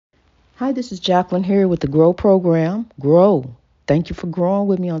Hi, this is Jacqueline here with the Grow Program. Grow. Thank you for growing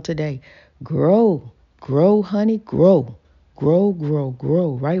with me on today. Grow. Grow, honey, grow. Grow, grow,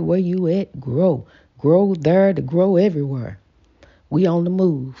 grow. Right where you at, grow. Grow there to grow everywhere. We on the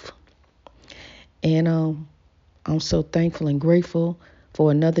move. And I'm so thankful and grateful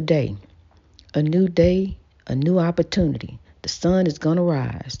for another day. A new day, a new opportunity. The sun is going to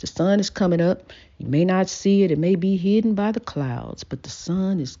rise. The sun is coming up. You may not see it. It may be hidden by the clouds, but the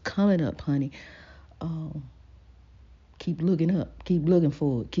sun is coming up, honey. Um, Keep looking up. Keep looking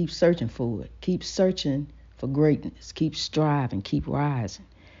for it. Keep searching for it. Keep searching for greatness. Keep striving. Keep rising.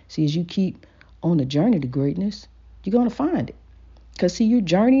 See, as you keep on the journey to greatness, you're going to find it. Because, see, you're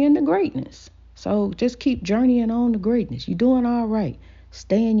journeying to greatness. So just keep journeying on to greatness. You're doing all right.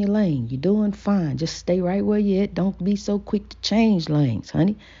 Stay in your lane. You're doing fine. Just stay right where you're at. Don't be so quick to change lanes,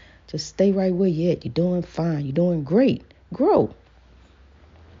 honey. Just stay right where you're at. You're doing fine. You're doing great. Grow.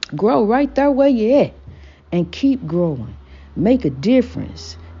 Grow right there where you're at. And keep growing. Make a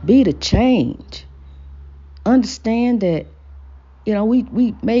difference. Be the change. Understand that,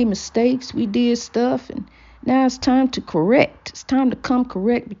 we made mistakes. We did stuff. And now it's time to correct. It's time to come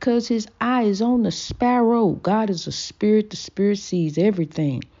correct because his eye is on the sparrow. God is a spirit. The spirit sees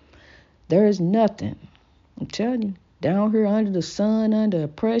everything. There is nothing. I'm telling you, down here under the sun, under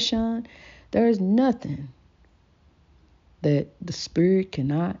oppression, there is nothing that the spirit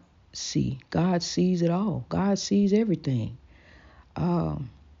cannot see. God sees it all. God sees everything. I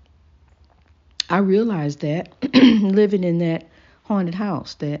realized that living in that haunted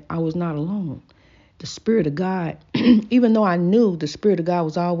house, that I was not alone. The Spirit of God, even though I knew the Spirit of God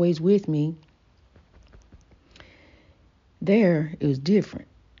was always with me, there it was different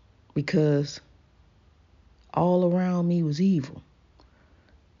because all around me was evil.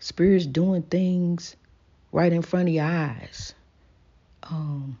 Spirits doing things right in front of your eyes,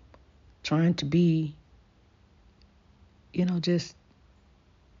 trying to be, just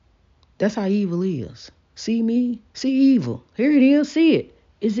that's how evil is. See me? See evil. Here it is. See it.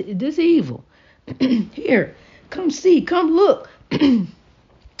 Is it this evil? Here. Come see. Come look.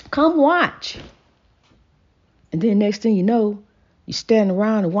 Come watch. And then next thing you know, you're standing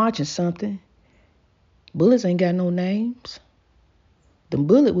around and watching something. Bullets ain't got no names. The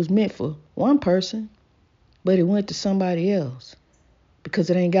bullet was meant for one person, but it went to somebody else because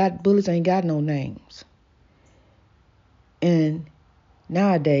bullets ain't got no names. And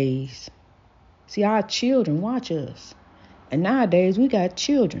nowadays, see, our children watch us. And nowadays, we got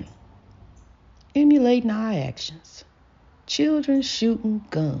children emulating our actions. Children shooting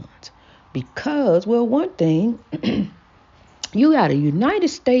guns. Because, well, one thing, you got a United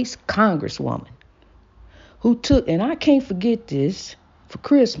States Congresswoman who took, and I can't forget this, for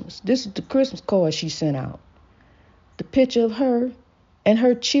Christmas. This is the Christmas card she sent out. The picture of her and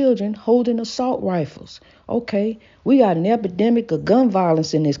her children holding assault rifles. Okay, we got an epidemic of gun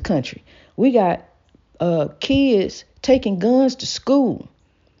violence in this country. We got kids taking guns to school.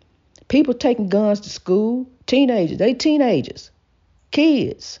 People taking guns to school. Teenagers.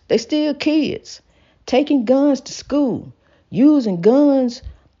 Kids. They still kids. Taking guns to school. Using guns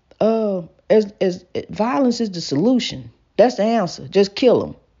as violence is the solution. That's the answer. Just kill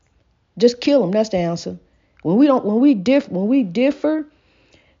them. Just kill them. That's the answer. When we differ,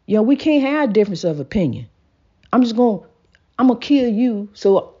 we can't have difference of opinion. I'm gonna kill you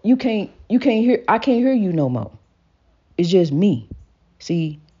so you can't hear. I can't hear you no more. It's just me.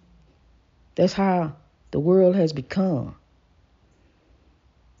 See, that's how the world has become.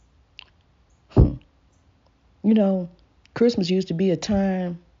 Christmas used to be a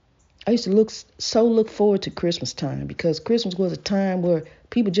time. I used to look forward to Christmas time because Christmas was a time where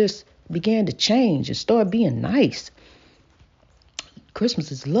people just began to change and start being nice.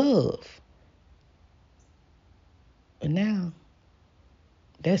 Christmas is love. And now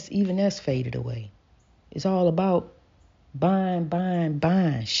that's faded away. It's all about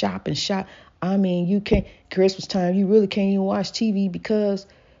buying, shopping. I mean, you can't Christmas time. You really can't even watch TV because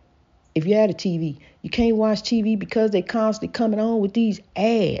if you had a TV, you can't watch TV because they constantly coming on with these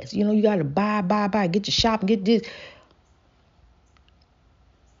ads. You got to buy, get your shopping, get this.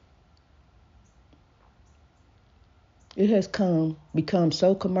 It has become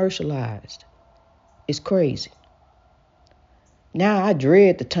so commercialized. It's crazy. Now I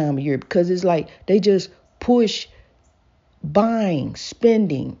dread the time of year because it's like they just push buying,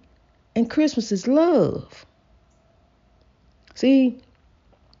 spending, and Christmas is love. See,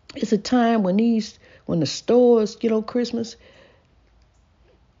 it's a time when the stores, Christmas,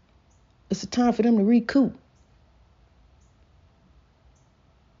 it's a time for them to recoup.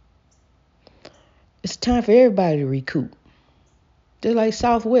 It's time for everybody to recoup. Just like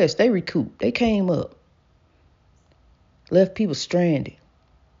Southwest, they recouped. They came up, left people stranded,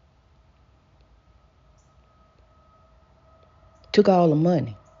 took all the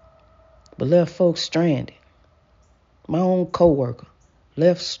money, but left folks stranded. My own coworker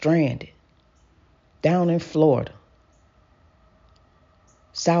left stranded down in Florida,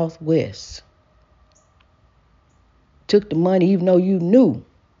 Southwest. Took the money even though you knew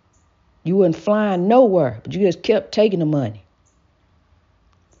you wasn't flying nowhere, but you just kept taking the money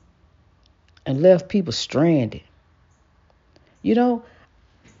and left people stranded. You know,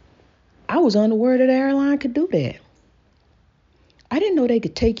 I was unaware that the airline could do that. I didn't know they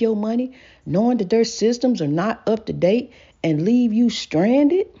could take your money knowing that their systems are not up to date and leave you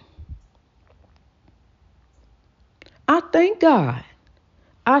stranded. I thank God.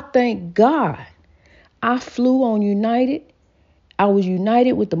 I thank God. I flew on United. I was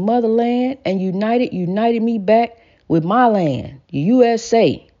united with the motherland, and united me back with my land, the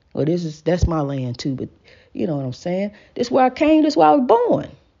USA. Well, that's my land too, but you know what I'm saying. This is where I came. This is where I was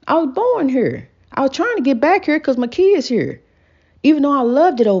born. I was born here. I was trying to get back here because my kids here. Even though I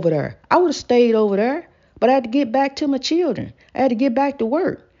loved it over there, I would have stayed over there, but I had to get back to my children. I had to get back to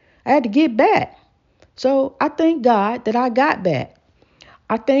work. I had to get back. So I thank God that I got back.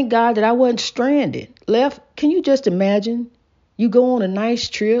 I thank God that I wasn't stranded, left. Can you just imagine? You go on a nice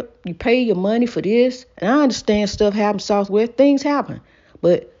trip, you pay your money for this, and I understand stuff happens Southwest, things happen,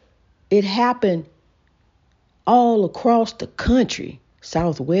 but it happened all across the country,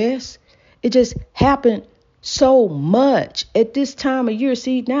 Southwest. It just happened so much at this time of year.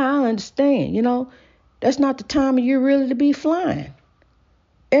 See, now I understand, that's not the time of year really to be flying.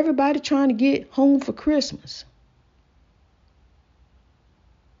 Everybody trying to get home for Christmas.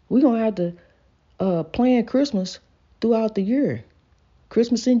 We're going to have to plan Christmas throughout the year.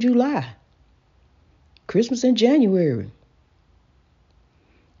 Christmas in July. Christmas in January.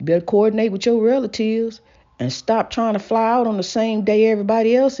 You better coordinate with your relatives and stop trying to fly out on the same day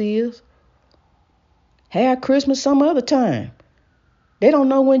everybody else is. Have Christmas some other time. They don't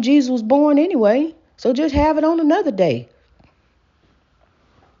know when Jesus was born anyway, so just have it on another day.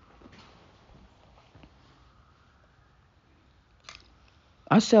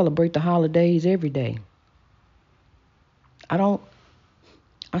 I celebrate the holidays every day.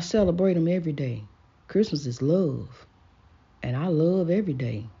 I celebrate them every day. Christmas is love, and I love every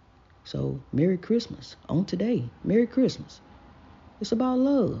day. So, Merry Christmas on today. Merry Christmas. It's about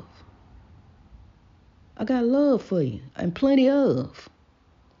love. I got love for you, and plenty of.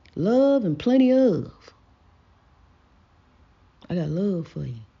 Love and plenty of. I got love for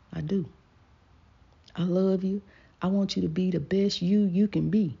you. I do. I love you. I want you to be the best you can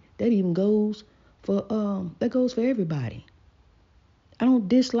be. That even goes for everybody. I don't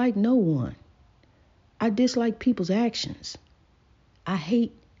dislike no one. I dislike people's actions. I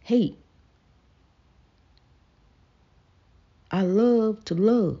hate hate. I love to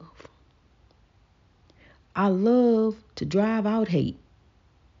love. I love to drive out hate.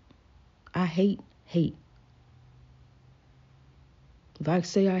 I hate hate. If I could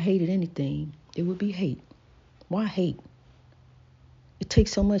say I hated anything, it would be hate. Why hate? It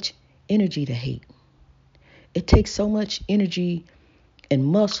takes so much energy to hate. It takes so much energy and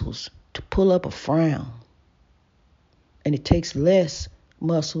muscles to pull up a frown. And it takes less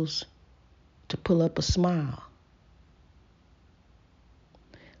muscles to pull up a smile.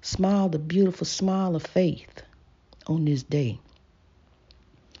 Smile the beautiful smile of faith on this day.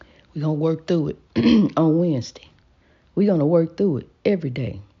 We're going to work through it on Wednesday. We're going to work through it every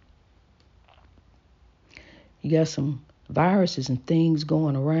day. You got some viruses and things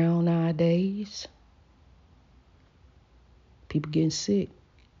going around nowadays. People getting sick.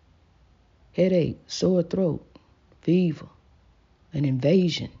 Headache, sore throat, fever, an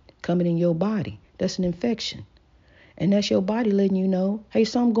invasion coming in your body. That's an infection. And that's your body letting you know, hey,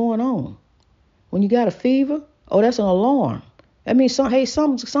 something going on. When you got a fever, that's an alarm. That means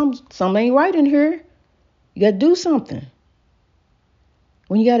something ain't right in here. You got to do something.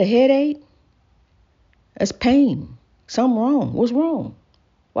 When you got a headache, that's pain. Something wrong. What's wrong?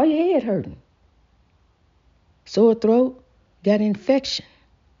 Why your head hurting? Sore throat, got an infection.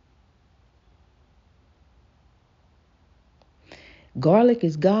 Garlic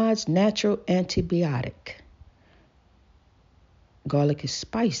is God's natural antibiotic. Garlic is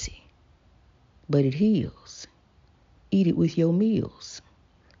spicy, but it heals. Eat it with your meals.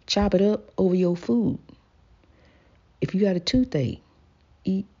 Chop it up over your food. If you got a toothache,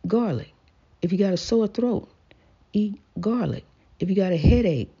 eat garlic. If you got a sore throat, eat garlic. If you got a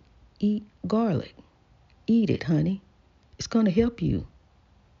headache, eat garlic. Eat it, honey. It's going to help you.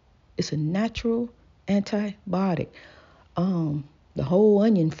 It's a natural antibiotic. The whole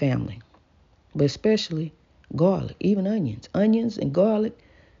onion family, but especially garlic, even onions. Onions and garlic,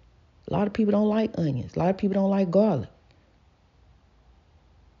 a lot of people don't like onions. A lot of people don't like garlic.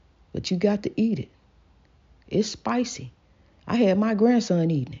 But you got to eat it. It's spicy. I had my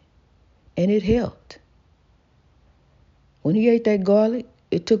grandson eating it, and it helped. When he ate that garlic,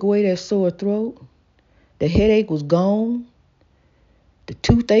 it took away that sore throat. The headache was gone. The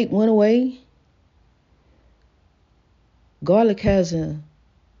toothache went away. Garlic has an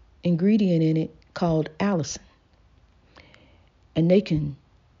ingredient in it called allicin. And they can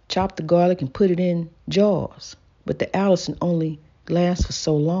chop the garlic and put it in jars. But the allicin only lasts for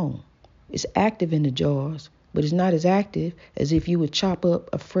so long. It's active in the jars, but it's not as active as if you would chop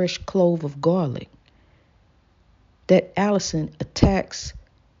up a fresh clove of garlic. That allicin attacks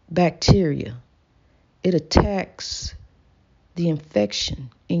bacteria. It attacks the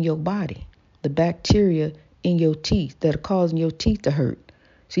infection in your body, the bacteria in your teeth that are causing your teeth to hurt.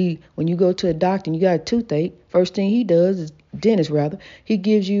 See, when you go to a doctor and you got a toothache, first thing he does is, he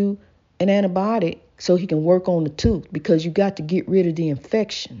gives you an antibiotic so he can work on the tooth because you got to get rid of the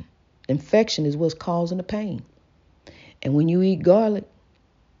infection. The infection is what's causing the pain. And when you eat garlic,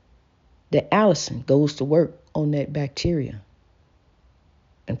 the allicin goes to work on that bacteria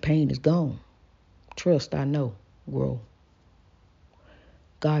and pain is gone. Trust, I know, grow.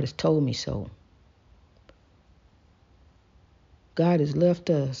 God has told me so. God has left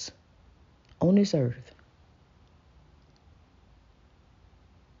us on this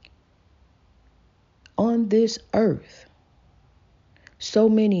earth so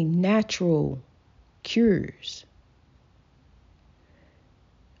many natural cures.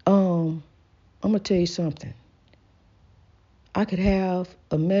 I'm going to tell you something. I could have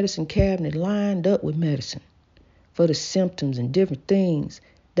a medicine cabinet lined up with medicine for the symptoms and different things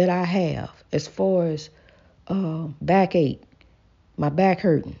that I have as far as backache, my back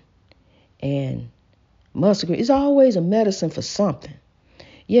hurting, and muscle. It's always a medicine for something.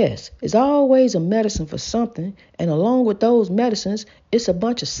 Yes, it's always a medicine for something, and along with those medicines, it's a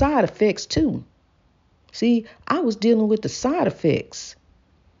bunch of side effects too. See, I was dealing with the side effects.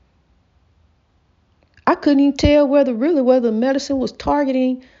 I couldn't even tell whether the medicine was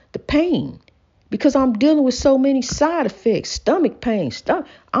targeting the pain because I'm dealing with so many side effects, stomach pain,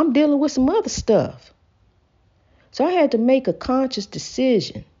 I'm dealing with some other stuff. So I had to make a conscious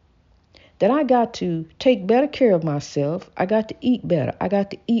decision that I got to take better care of myself. I got to eat better. I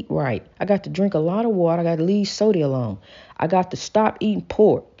got to eat right. I got to drink a lot of water. I got to leave soda alone. I got to stop eating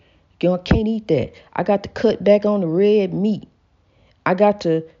pork. I can't eat that. I got to cut back on the red meat. I got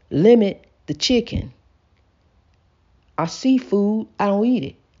to limit the chicken. I see food, I don't eat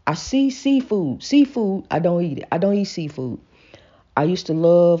it. I see seafood, I don't eat it. I don't eat seafood. I used to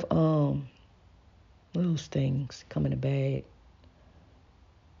love those things come in a bag.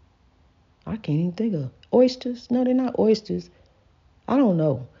 I can't even think of oysters. No, they're not oysters. I don't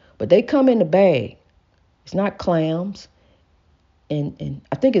know, but they come in the bag. It's not clams, and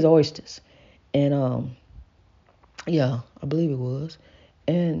I think it's oysters, and yeah, I believe it was,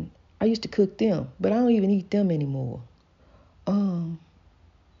 and I used to cook them, but I don't even eat them anymore.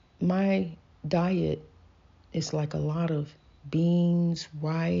 My diet is like a lot of beans,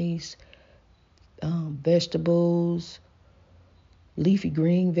 rice, vegetables, leafy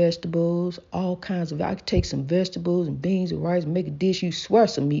green vegetables, all kinds of. I could take some vegetables and beans and rice and make a dish. You swear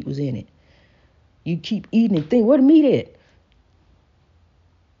some meat was in it. You keep eating and think, where the meat at?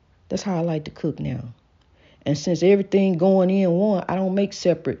 That's how I like to cook now. And since everything going in one, I don't make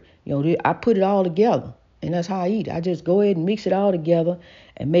separate. I put it all together. And that's how I eat. I just go ahead and mix it all together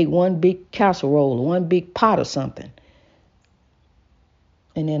and make one big casserole or one big pot or something.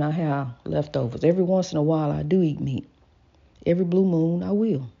 And then I have leftovers. Every once in a while, I do eat meat. Every blue moon, I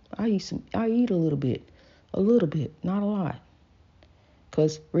will. I eat a little bit, not a lot.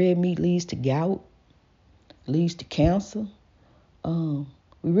 Because red meat leads to gout, leads to cancer. We're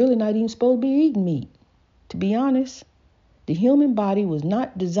really not even supposed to be eating meat. To be honest, the human body was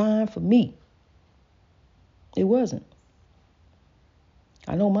not designed for meat. It wasn't.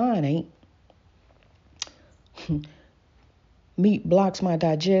 I know mine ain't. Meat blocks my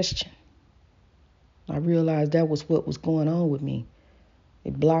digestion. I realized that was what was going on with me.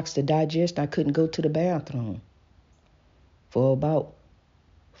 It blocks the digestion. I couldn't go to the bathroom for a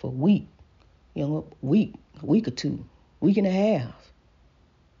week, a week or two, week and a half.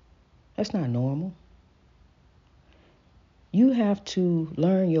 That's not normal. You have to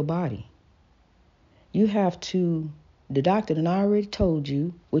learn your body. The doctor done already told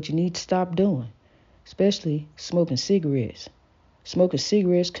you what you need to stop doing, especially smoking cigarettes. Smoking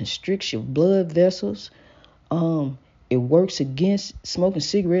cigarettes constricts your blood vessels. It works against, smoking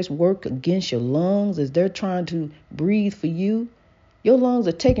cigarettes work against your lungs as they're trying to breathe for you. Your lungs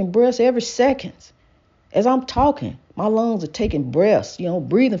are taking breaths every second. As I'm talking, my lungs are taking breaths,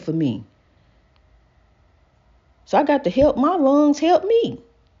 breathing for me. So I got to help my lungs help me.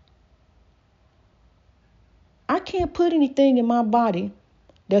 I can't put anything in my body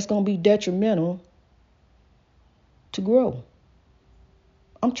that's going to be detrimental to grow.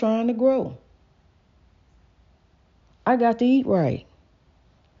 I'm trying to grow. I got to eat right.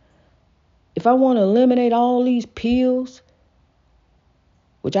 If I want to eliminate all these pills,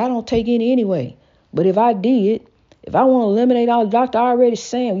 which I don't take any anyway, but if I did, if I want to eliminate all, the doctor already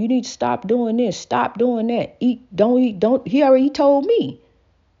saying, you need to stop doing this, stop doing that, don't. He told me.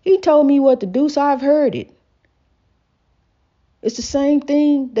 He told me what to do, so I've heard it. It's the same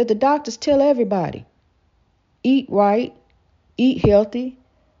thing that the doctors tell everybody. Eat right, eat healthy.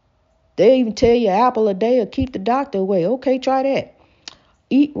 They even tell you an apple a day will keep the doctor away. Okay, try that.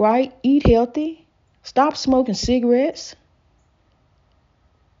 Eat right, eat healthy. Stop smoking cigarettes.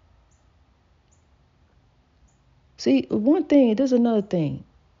 See, one thing, there's another thing.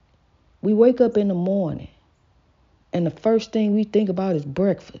 We wake up in the morning, and the first thing we think about is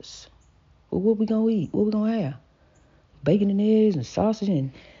breakfast. Well, what we gonna eat? What we gonna have? Bacon and eggs and sausage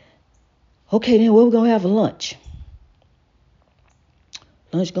and... Okay, then what we gonna have for lunch?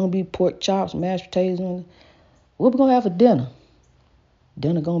 Lunch gonna be pork chops, mashed potatoes. What we gonna have for dinner?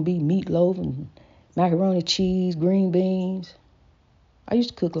 Dinner gonna be meatloaf and macaroni, cheese, green beans. I used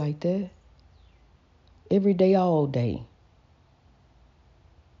to cook like that. Every day, all day.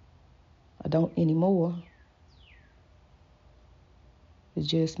 I don't anymore. It's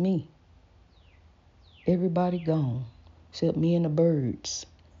just me. Everybody gone, except me and the birds.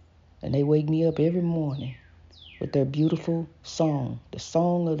 And they wake me up every morning with their beautiful song, the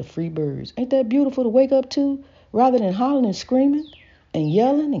song of the free birds. Ain't that beautiful to wake up to, rather than hollering and screaming and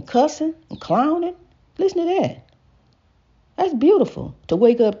yelling and cussing and clowning? Listen to that. That's beautiful to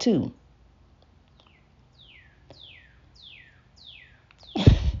wake up to.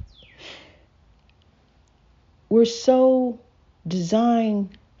 We're so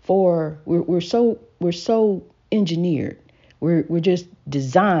designed for, we're so engineered. We're just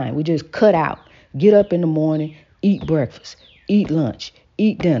designed. We just cut out. Get up in the morning, eat breakfast, eat lunch,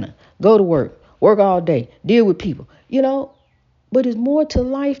 eat dinner, go to work all day, deal with people. But it's more to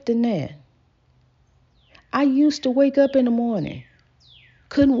life than that. I used to wake up in the morning,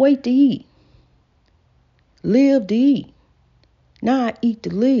 couldn't wait to eat, live to eat. Now I eat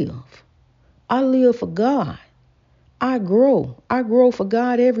to live. I live for God. I grow for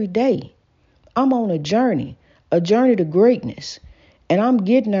God every day. I'm on a journey to greatness. And I'm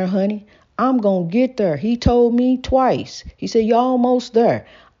getting there, honey. I'm going to get there. He told me twice. He said, you're almost there.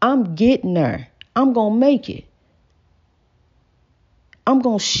 I'm getting there. I'm going to make it. I'm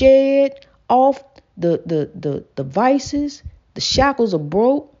going to shed off the vices. The shackles are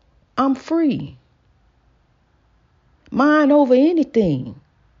broke. I'm free. Mine over anything.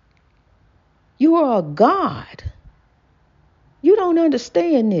 You are a God. You don't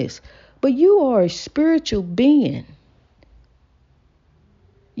understand this, but you are a spiritual being.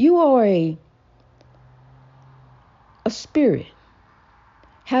 You are a spirit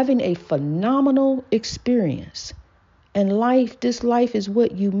having a phenomenal experience. And this life is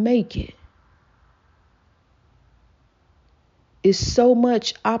what you make it. It's so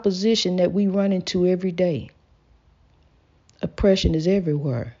much opposition that we run into every day. Oppression is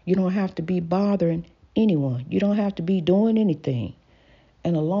everywhere. You don't have to be bothering anyone. You don't have to be doing anything.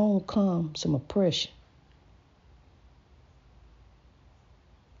 And along comes some oppression.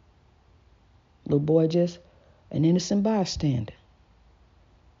 Little boy just an innocent bystander.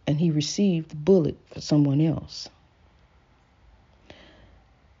 And he received the bullet for someone else.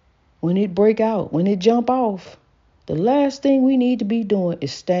 When it break out, when it jump off, the last thing we need to be doing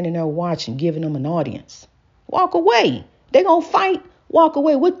is standing there watching, giving them an audience. Walk away. They gonna fight. Walk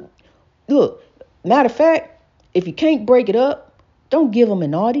away. Look, matter of fact, if you can't break it up, don't give them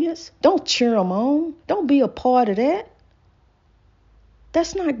an audience. Don't cheer them on. Don't be a part of that.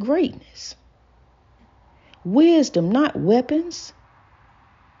 That's not greatness. Wisdom, not weapons.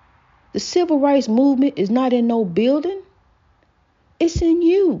 The civil rights movement is not in no building. It's in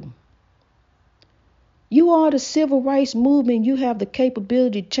you. You are the civil rights movement. You have the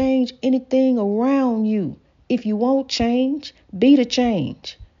capability to change anything around you. If you won't change, be the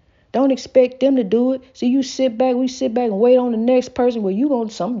change. Don't expect them to do it. So we sit back and wait on the next person. Well,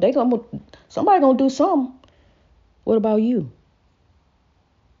 somebody gonna do something. What about you?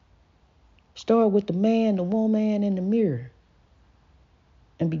 Start with the man, the woman in the mirror.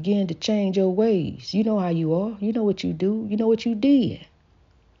 and begin to change your ways. You know how you are. You know what you do. You know what you did.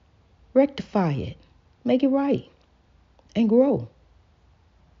 Rectify it. Make it right. And grow.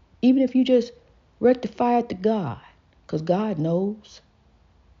 Even if you just rectify it to God. Because God knows.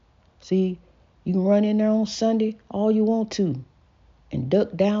 See, you can run in there on Sunday all you want to. And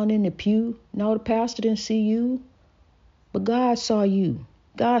duck down in the pew. No, the pastor didn't see you. But God saw you.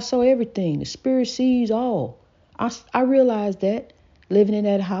 God saw everything. The Spirit sees all. I realized that living in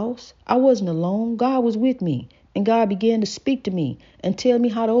that house, I wasn't alone. God was with me. And God began to speak to me and tell me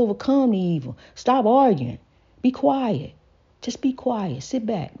how to overcome the evil. Stop arguing. Be quiet. Just be quiet. Sit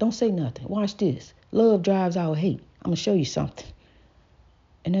back. Don't say nothing. Watch this. Love drives out hate. I'm going to show you something.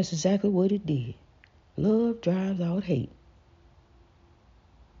 And that's exactly what it did. Love drives out hate.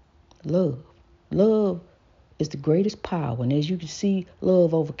 Love. Love is the greatest power. And as you can see,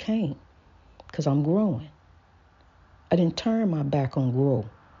 love overcame. Because I'm growing. I didn't turn my back on grow.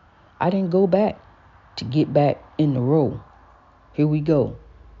 I didn't go back to get back in the row. Here we go.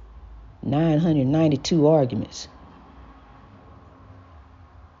 992 arguments.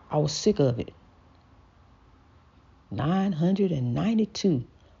 I was sick of it. 992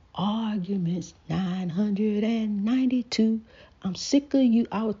 arguments. 992. I'm sick of you.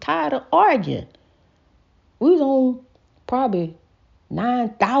 I was tired of arguing. We was on probably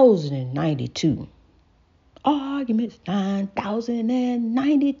 9,092. Arguments,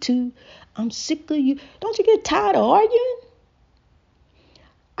 9,092. I'm sick of you. Don't you get tired of arguing?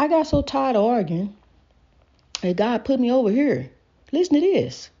 I got so tired of arguing that God put me over here. Listen to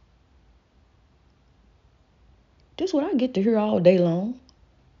this. This is what I get to hear all day long.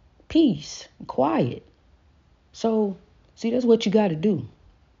 Peace and quiet. So, see, that's what you got to do.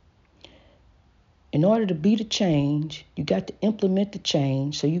 In order to be the change, you got to implement the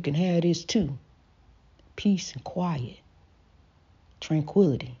change so you can have this too. Peace and quiet.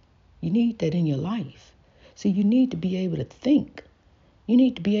 Tranquility. You need that in your life. See, you need to be able to think. You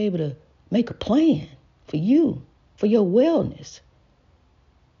need to be able to make a plan for you, for your wellness.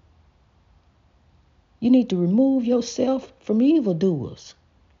 You need to remove yourself from evildoers.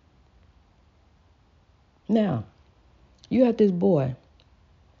 Now, you got this boy,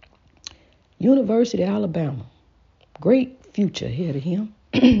 University of Alabama. Great future ahead of him.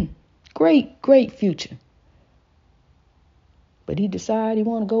 Great future. But he decided he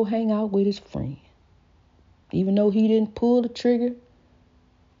want to go hang out with his friend. Even though he didn't pull the trigger,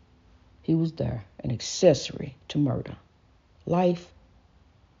 he was there, an accessory to murder. Life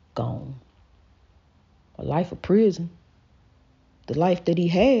gone. A life of prison. The life that he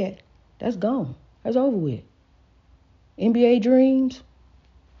had, that's gone. That's over with. NBA dreams,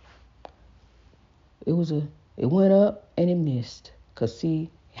 it went up and it missed. Because see,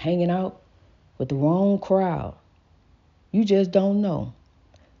 hanging out with the wrong crowd, you just don't know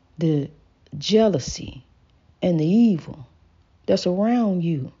the jealousy and the evil that's around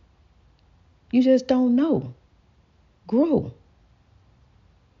you. You just don't know. Grow.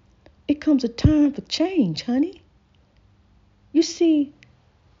 It comes a time for change, honey. You see,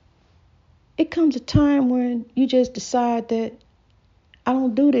 it comes a time when you just decide that I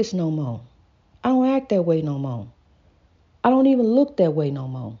don't do this no more. I don't act that way no more. I don't even look that way no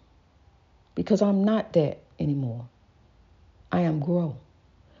more. Because I'm not that anymore. I am grow.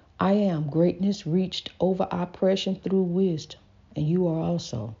 I am greatness reached over oppression through wisdom. And you are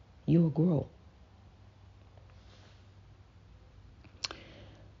also. You will grow.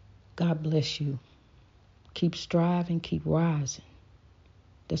 God bless you. Keep striving, keep rising.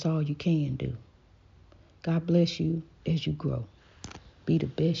 That's all you can do. God bless you as you grow. Be the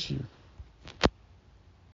best you.